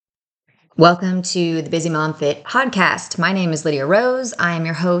Welcome to the Busy Mom Fit podcast. My name is Lydia Rose. I am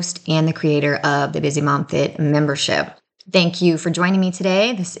your host and the creator of the Busy Mom Fit membership. Thank you for joining me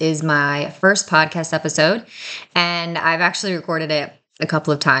today. This is my first podcast episode, and I've actually recorded it a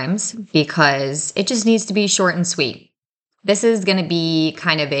couple of times because it just needs to be short and sweet. This is going to be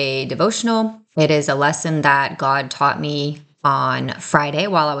kind of a devotional. It is a lesson that God taught me on Friday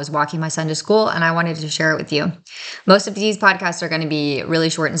while I was walking my son to school, and I wanted to share it with you. Most of these podcasts are going to be really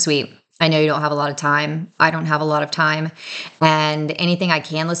short and sweet. I know you don't have a lot of time. I don't have a lot of time. And anything I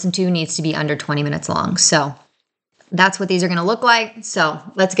can listen to needs to be under 20 minutes long. So that's what these are going to look like. So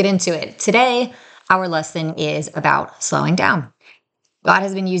let's get into it. Today, our lesson is about slowing down. God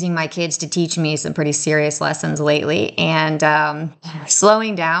has been using my kids to teach me some pretty serious lessons lately. And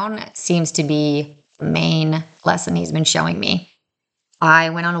slowing down seems to be the main lesson he's been showing me.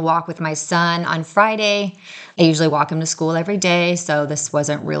 I went on a walk with my son on Friday. I usually walk him to school every day, so this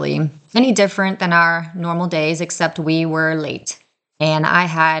wasn't really any different than our normal days, except we were late. And I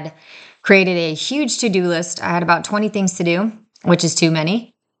had created a huge to-do list. I had about 20 things to do, which is too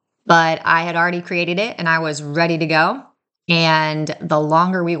many, but I had already created it and I was ready to go. And the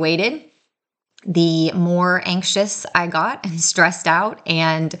longer we waited, the more anxious I got and stressed out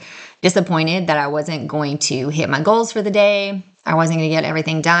and disappointed that I wasn't going to hit my goals for the day. I wasn't going to get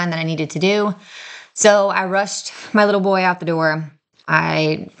everything done that I needed to do. So I rushed my little boy out the door.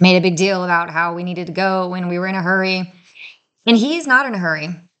 I made a big deal about how we needed to go when we were in a hurry. And he's not in a hurry.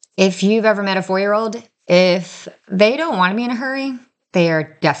 If you've ever met a 4-year-old, if they don't want to be in a hurry, they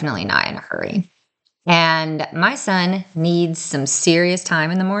are definitely not in a hurry. And my son needs some serious time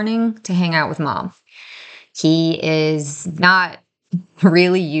in the morning to hang out with mom. He is not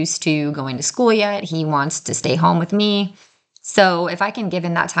really used to going to school yet. He wants to stay home with me. So if I can give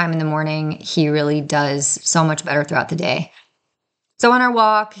him that time in the morning, he really does so much better throughout the day. So on our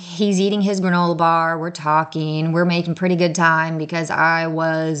walk, he's eating his granola bar. We're talking. We're making pretty good time because I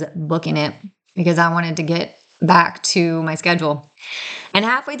was booking it because I wanted to get back to my schedule. And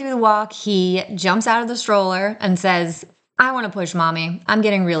halfway through the walk, he jumps out of the stroller and says, "I want to push mommy. I'm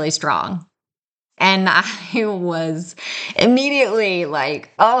getting really strong." And I was immediately like,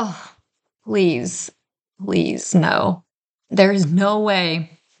 oh, please, no. There's no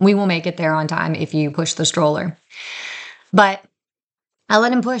way we will make it there on time if you push the stroller. But I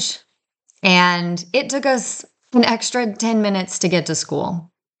let him push. And it took us an extra 10 minutes to get to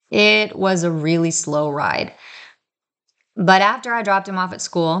school. It was a really slow ride. But after I dropped him off at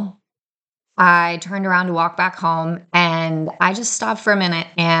school, I turned around to walk back home and I just stopped for a minute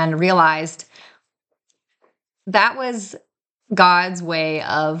and realized that was God's way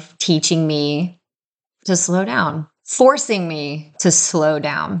of teaching me to slow down, forcing me to slow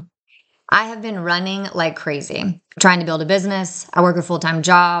down. I have been running like crazy, trying to build a business. I work a full-time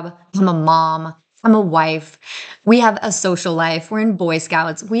job. I'm a mom. I'm a wife. We have a social life. We're in Boy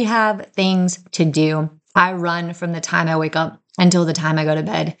Scouts. We have things to do. I run from the time I wake up until the time I go to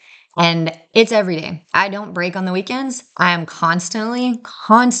bed. And it's every day. I don't break on the weekends. I am constantly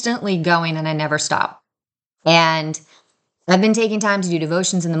going and I never stop. And I've been taking time to do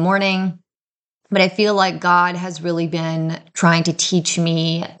devotions in the morning, but I feel like God has really been trying to teach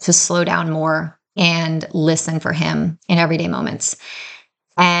me to slow down more and listen for him in everyday moments.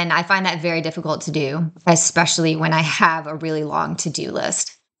 And I find that very difficult to do, especially when I have a really long to-do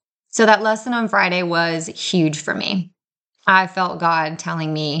list. So that lesson on Friday was huge for me. I felt God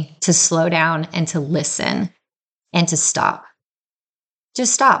telling me to slow down and to listen and to stop.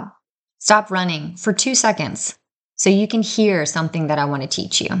 Just stop. Stop running for 2 seconds so you can hear something that I want to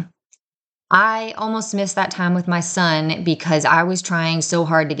teach you. I almost missed that time with my son because I was trying so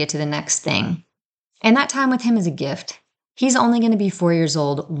hard to get to the next thing. And that time with him is a gift. He's only going to be 4 years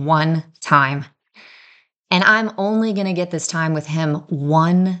old one time. And I'm only going to get this time with him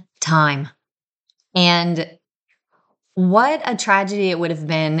one time. And what a tragedy it would have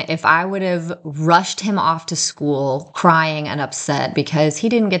been if I would have rushed him off to school crying and upset because he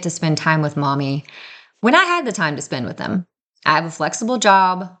didn't get to spend time with mommy when I had the time to spend with him. I have a flexible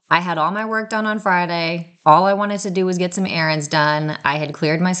job. I had all my work done on Friday. All I wanted to do was get some errands done. I had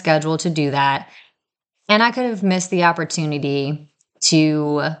cleared my schedule to do that. And I could have missed the opportunity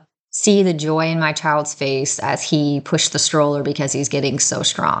to see the joy in my child's face as he pushed the stroller because he's getting so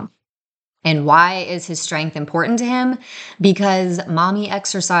strong. And why is his strength important to him? Because mommy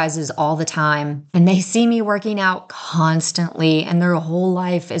exercises all the time and they see me working out constantly and their whole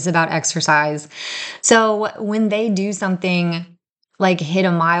life is about exercise. So when they do something like hit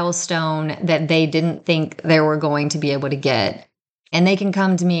a milestone that they didn't think they were going to be able to get, and they can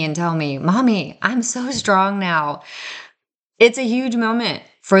come to me and tell me, "Mommy, I'm so strong now," It's a huge moment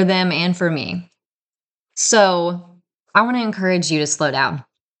for them and for me. So I want to encourage you to slow down,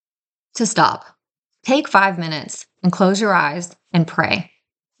 to stop. Take 5 minutes and close your eyes and pray,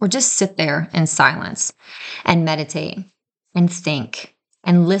 or just sit there in silence and meditate and think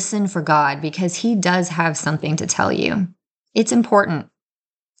and listen for God because He does have something to tell you. It's important.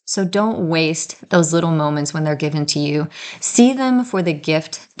 So don't waste those little moments when they're given to you. See them for the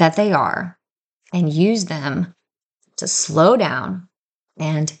gift that they are and use them to slow down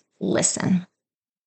and listen.